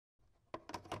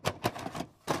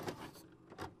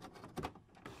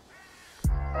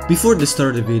Before the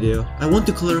start of the video, I want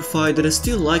to clarify that I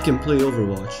still like and play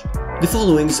Overwatch. The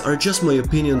followings are just my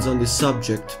opinions on this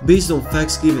subject, based on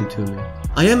facts given to me.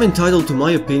 I am entitled to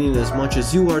my opinion as much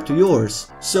as you are to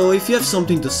yours, so if you have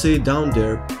something to say down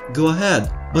there, go ahead,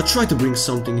 but try to bring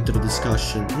something into the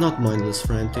discussion, not mindless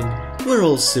ranting. We're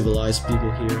all civilized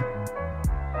people here.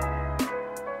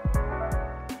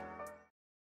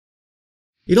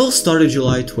 It all started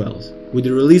July 12th, with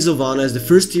the release of Ana as the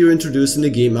first hero introduced in the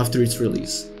game after its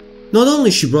release. Not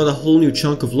only she brought a whole new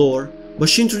chunk of lore, but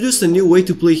she introduced a new way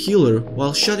to play healer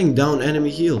while shutting down enemy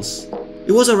heals.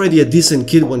 It was already a decent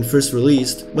kit when first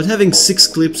released, but having 6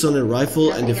 clips on a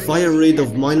rifle and a fire rate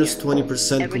of minus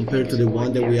 20% compared to the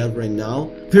one that we have right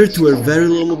now, paired to her very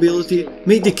low mobility,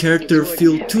 made the character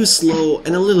feel too slow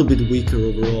and a little bit weaker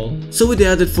overall. So with the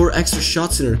added 4 extra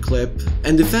shots in her clip,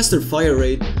 and the faster fire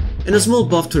rate, and a small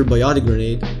buff to her biotic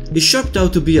grenade, it shaped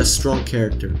out to be a strong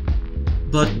character.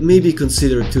 But maybe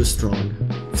considered too strong.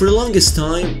 For the longest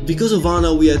time, because of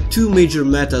Ana, we had 2 major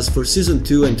metas for Season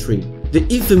 2 and 3. The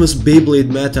infamous Beyblade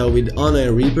meta with Ana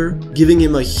and Reaper, giving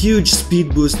him a huge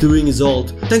speed boost during his ult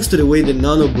thanks to the way the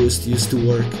nano boost used to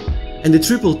work. And the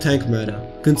triple tank meta,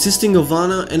 consisting of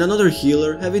Ana and another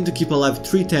healer having to keep alive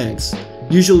 3 tanks,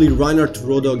 usually Reinhardt,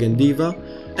 Rodog and D.Va,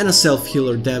 and a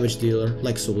self-healer damage dealer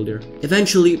like Soldier.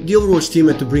 Eventually, the Overwatch team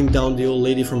had to bring down the old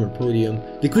lady from her podium,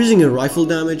 decreasing her rifle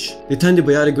damage, the time the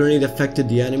biotic grenade affected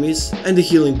the enemies, and the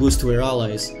healing boost to her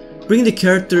allies, bringing the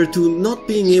character to not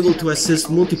being able to assist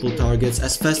multiple targets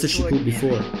as fast as she could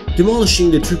before,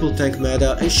 demolishing the triple tank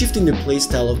meta and shifting the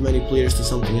playstyle of many players to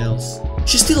something else.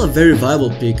 She's still a very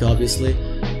viable pick obviously,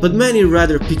 but many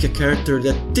rather pick a character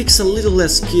that takes a little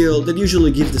less skill that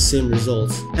usually gives the same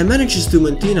results, and manages to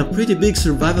maintain a pretty big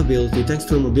survivability thanks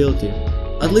to her mobility,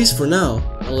 at least for now,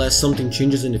 unless something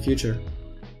changes in the future.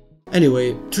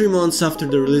 Anyway, 3 months after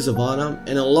the release of Ana,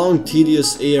 and a long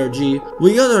tedious ARG,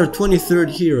 we got our 23rd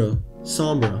hero,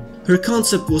 Sombra. Her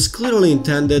concept was clearly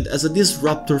intended as a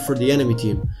disruptor for the enemy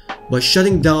team, by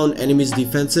shutting down enemies'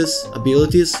 defenses,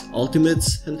 abilities,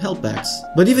 ultimates, and health packs.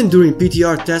 But even during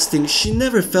PTR testing, she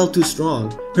never felt too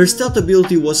strong. Her stealth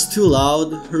ability was too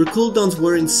loud, her cooldowns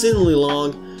were insanely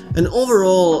long, and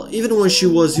overall, even when she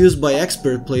was used by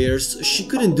expert players, she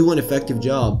couldn't do an effective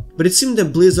job. But it seemed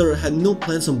that Blizzard had no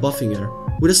plans on buffing her,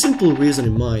 with a simple reason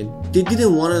in mind. They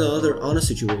didn't want another Ana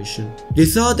situation. They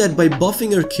thought that by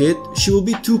buffing her kit, she would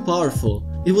be too powerful.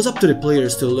 It was up to the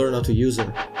players to learn how to use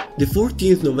her. The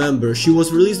 14th November, she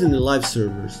was released in the live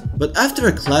servers, but after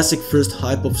a classic first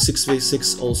hype of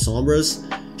 6v6 all Sombras,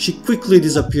 she quickly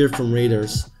disappeared from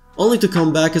radars, only to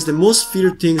come back as the most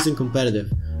feared things in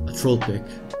competitive, a troll pick.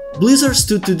 Blizzard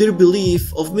stood to their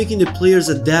belief of making the players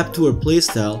adapt to her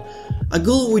playstyle, a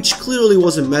goal which clearly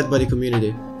wasn't met by the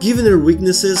community, given her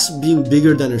weaknesses being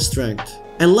bigger than her strength.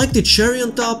 And like the cherry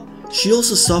on top, she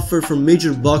also suffered from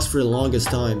major bugs for the longest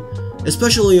time,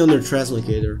 especially on her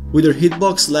translocator, with her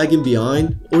hitbox lagging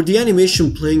behind, or the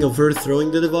animation playing of her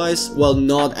throwing the device while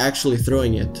not actually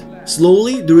throwing it.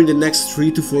 Slowly, during the next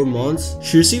 3 to 4 months,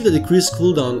 she received a decreased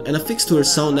cooldown and a fix to her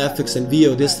sound effects and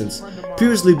VO distance,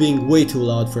 previously being way too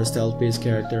loud for a stealth-based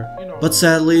character. But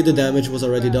sadly, the damage was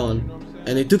already done,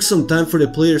 and it took some time for the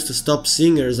players to stop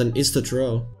seeing her as an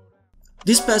insta-throw.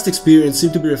 This past experience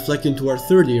seemed to be reflected into our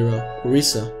 3rd hero,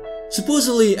 Orisa.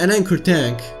 Supposedly an anchor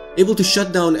tank, able to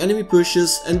shut down enemy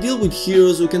pushes and deal with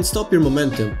heroes who can stop your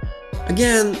momentum.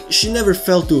 Again, she never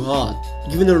felt too hot,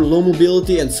 given her low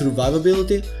mobility and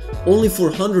survivability, only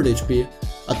 400 HP,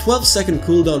 a 12-second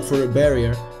cooldown for her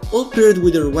barrier, all paired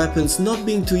with her weapons not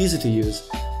being too easy to use,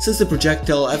 since the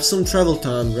projectile have some travel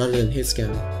time rather than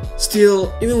hitscan.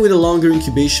 Still, even with a longer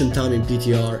incubation time in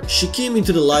PTR, she came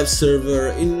into the live server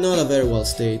in not a very well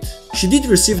state. She did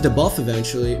receive the buff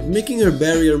eventually, making her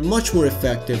barrier much more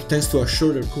effective thanks to a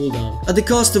shorter cooldown, at the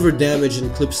cost of her damage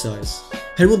and clip size.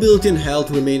 Her mobility and health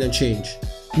remain unchanged,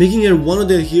 making her one of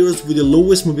the heroes with the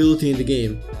lowest mobility in the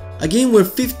game. A game where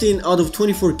 15 out of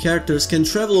 24 characters can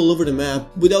travel all over the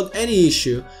map without any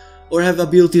issue, or have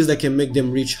abilities that can make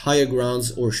them reach higher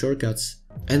grounds or shortcuts.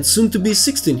 And soon to be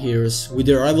 16 heroes, with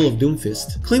the arrival of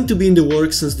Doomfist. Claimed to be in the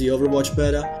works since the Overwatch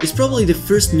beta, is probably the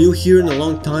first new hero in a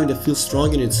long time that feels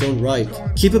strong in its own right,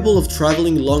 capable of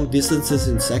traveling long distances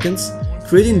in seconds,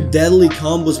 creating deadly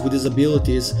combos with his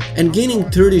abilities, and gaining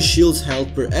 30 shields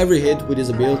health per every hit with his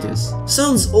abilities.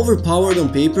 Sounds overpowered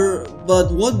on paper,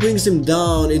 but what brings him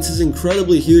down is his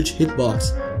incredibly huge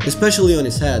hitbox, especially on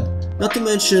his head. Not to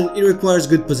mention, it requires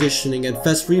good positioning and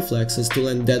fast reflexes to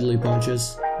land deadly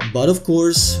punches. But of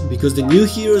course, because the new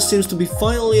hero seems to be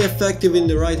finally effective in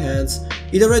the right hands,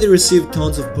 it already received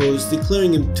tons of posts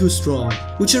declaring him too strong,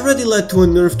 which already led to a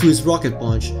nerf to his rocket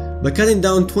punch, by cutting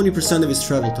down 20% of his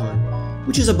travel time,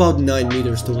 which is about 9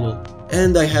 meters total.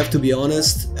 And I have to be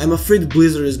honest, I'm afraid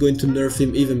Blizzard is going to nerf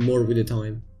him even more with the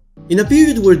time. In a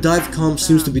period where dive comp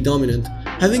seems to be dominant,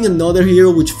 having another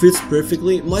hero which fits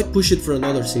perfectly might push it for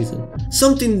another season.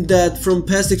 Something that, from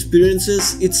past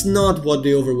experiences, it's not what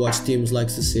the Overwatch teams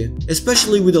likes to see,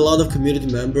 especially with a lot of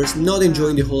community members not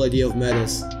enjoying the whole idea of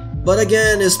metas. But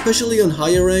again, especially on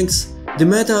higher ranks, the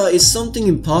meta is something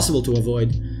impossible to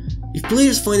avoid. If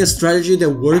players find a strategy that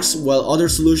works while other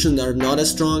solutions are not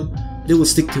as strong, they will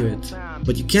stick to it.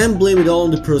 But you can't blame it all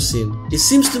on the pro scene. It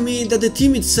seems to me that the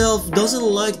team itself doesn't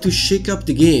like to shake up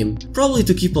the game, probably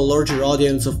to keep a larger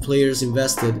audience of players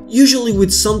invested, usually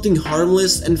with something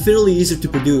harmless and fairly easy to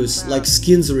produce, like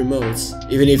skins or emotes,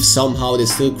 even if somehow they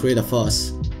still create a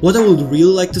fuss. What I would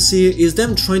really like to see is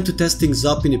them trying to test things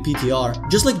up in the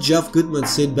PTR, just like Jeff Goodman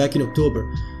said back in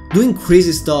October, doing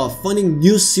crazy stuff, finding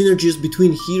new synergies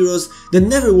between heroes that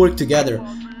never work together,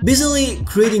 basically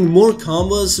creating more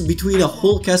combos between a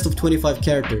whole cast of 25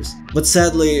 characters. But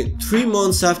sadly, 3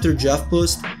 months after Jeff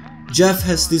post, Jeff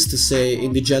has this to say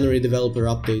in the January developer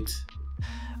update.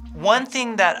 One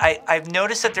thing that I've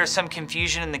noticed that there's some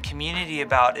confusion in the community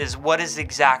about is what is the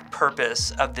exact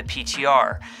purpose of the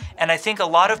PTR. And I think a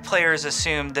lot of players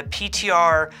assume the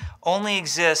PTR only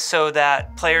exists so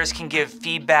that players can give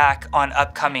feedback on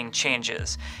upcoming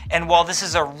changes. And while this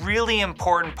is a really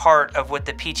important part of what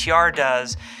the PTR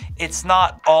does, it's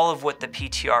not all of what the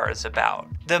PTR is about.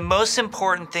 The most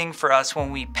important thing for us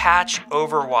when we patch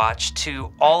Overwatch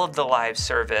to all of the live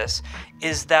service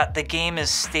is that the game is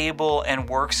stable and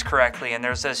works correctly, and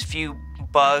there's as few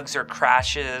bugs or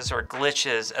crashes or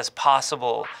glitches as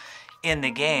possible in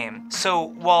the game. So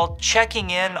while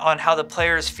checking in on how the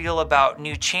players feel about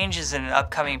new changes in an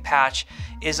upcoming patch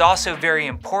is also very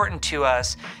important to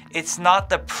us, it's not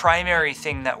the primary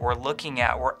thing that we're looking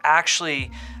at. We're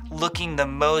actually looking the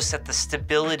most at the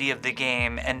stability of the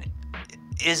game and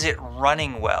is it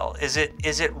running well? Is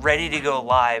it ready to go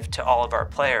live to all of our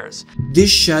players? This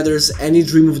shatters any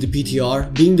dream of the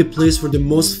PTR being the place where the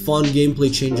most fun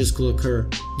gameplay changes could occur.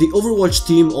 The Overwatch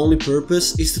team's only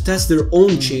purpose is to test their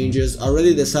own changes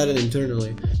already decided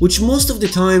internally, which most of the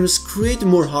times create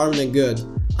more harm than good.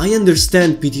 I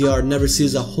understand PTR never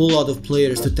sees a whole lot of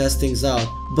players to test things out,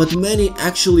 but many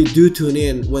actually do tune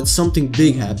in when something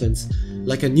big happens,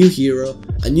 like a new hero,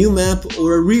 a new map,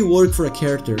 or a rework for a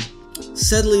character.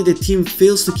 Sadly, the team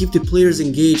fails to keep the players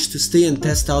engaged to stay and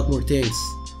test out more things,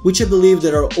 which I believe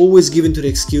that are always given to the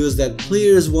excuse that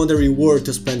players want a reward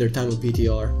to spend their time on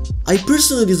PTR. I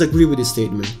personally disagree with this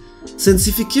statement, since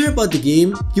if you care about the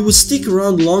game, you will stick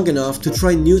around long enough to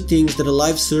try new things that the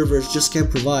live servers just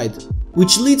can't provide.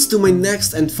 Which leads to my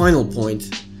next and final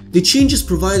point. The changes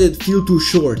provided feel too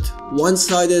short,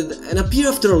 one-sided, and appear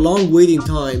after a long waiting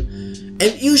time,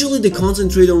 and usually they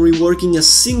concentrate on reworking a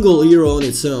single hero on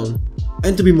its own.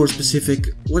 And to be more specific,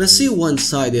 when I say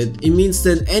one-sided, it means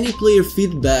that any player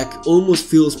feedback almost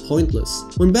feels pointless.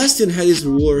 When Bastion had his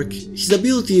rework, his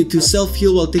ability to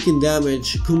self-heal while taking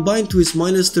damage, combined to his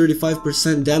minus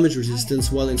 35% damage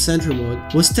resistance while in Sentry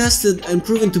mode, was tested and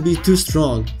proven to be too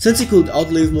strong, since he could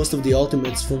outlive most of the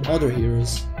ultimates from other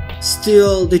heroes.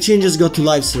 Still, the changes got to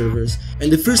live servers,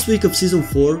 and the first week of Season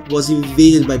 4 was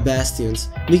invaded by Bastions,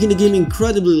 making the game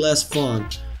incredibly less fun,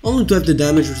 only to have the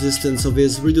damage resistance of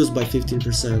his reduced by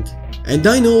 15%. And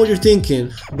I know what you're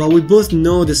thinking, but we both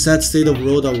know the sad state of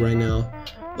Roadhog right now,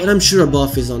 but I'm sure a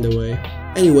buff is on the way.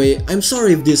 Anyway, I'm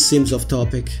sorry if this seems off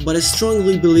topic, but I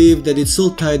strongly believe that it's all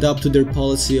tied up to their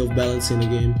policy of balancing the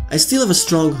game. I still have a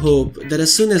strong hope that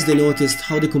as soon as they noticed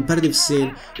how the competitive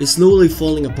scene is slowly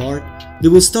falling apart, they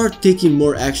will start taking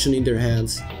more action in their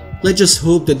hands. Let's just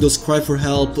hope that those cry for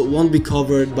help won't be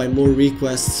covered by more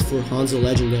requests for Hanzo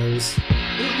legendaries.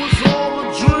 It was all